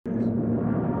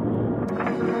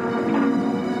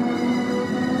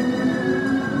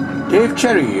Dave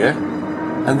Cherry here,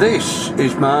 and this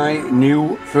is my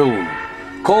new film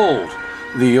called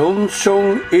The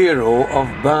Unsung Hero of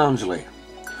Barnsley.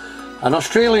 An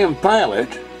Australian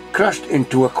pilot crashed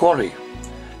into a quarry.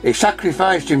 He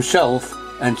sacrificed himself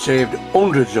and saved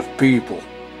hundreds of people.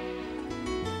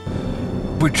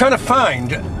 We're trying to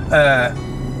find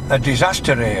a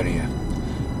disaster area.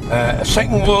 A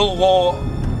Second World War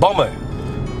bomber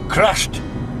crashed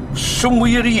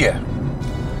somewhere here.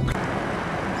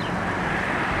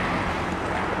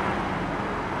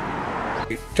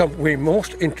 Tom, we're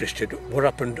most interested what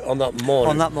happened on that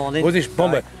morning. On that morning? With this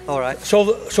bomber. Right. All right.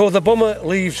 So the bomber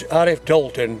leaves RF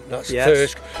Dalton, that's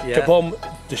Thirsk, to bomb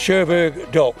the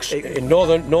Cherbourg docks in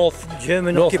north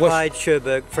German-occupied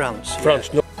Cherbourg, France.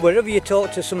 No. Wherever you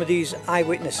talk to some of these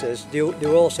eyewitnesses, they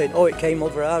were all saying, "Oh, it came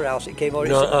over our house. It came over."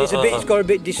 It's got a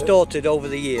bit distorted over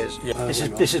the years. Yeah.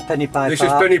 This is Penny Pie Park. This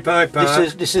is Penny Pie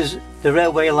Park. This is the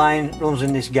railway line runs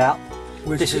in this gap.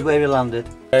 This is where he landed.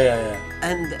 Yeah.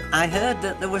 And I heard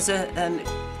that there was a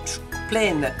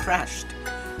plane that crashed,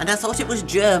 and I thought it was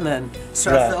German,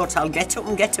 so I thought I'll get up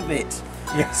and get a bit.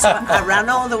 Yeah. So I ran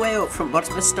all the way up from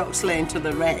bottom of Stocks Lane to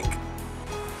the wreck.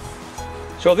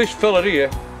 So this fella here,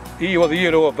 he was the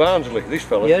hero of Barnsley, this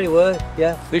fella. Yeah, he was,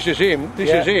 yeah. This is him,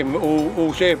 is him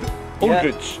who saved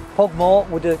hundreds. Yeah. Pogmore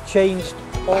would have changed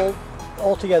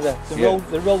altogether.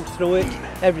 The road through it,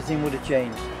 everything would have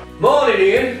changed. Morning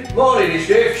Ian, morning, it's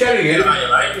Dave Cherry here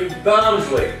in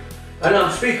Barnsley. And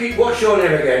I'm speaking, what's your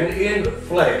name again? Ian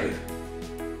Flake?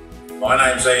 My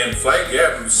name's Ian Flake,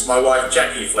 yeah, it's my wife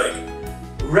Jackie Flake.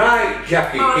 Right,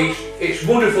 Jackie, it's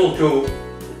wonderful to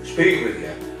speak with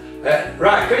you.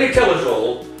 Right, can you tell us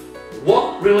all,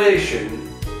 what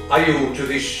relation are you to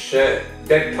this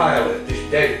dead pilot, this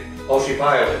dead Aussie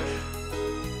pilot?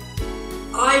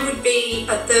 I would be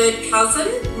a third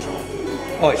cousin.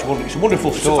 Oh, it's a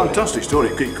wonderful story. It's a fantastic story.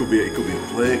 It could be a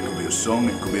play, it could be a song,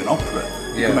 it could be an opera.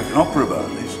 You can make an opera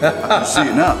about this. I can see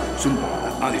it now.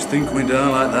 And this thing coming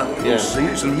down like that, people sing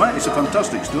it. It's a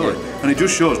fantastic story. And it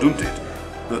just shows, doesn't it,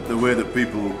 that the way that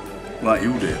people like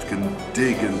you, Dave, can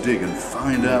dig and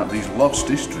find out these lost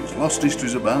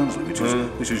histories of Barnsley, which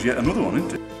is yet another one,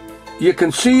 isn't it? You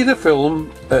can see the film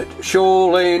at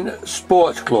Shore Lane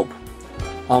Sports Club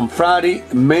on Friday,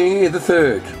 May the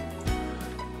 3rd.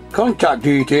 Contact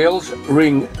details,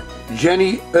 ring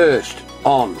Jenny Hirst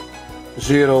on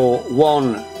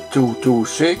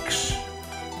 01226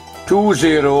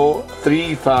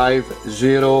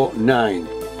 203509.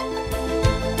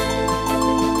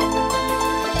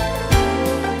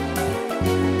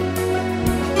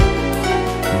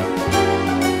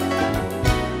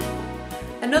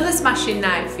 Another smashing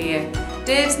night for you.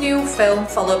 Dave's new film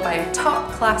followed by a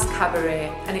top-class cabaret,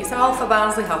 and it's all for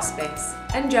Barnsley Hospice.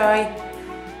 Enjoy!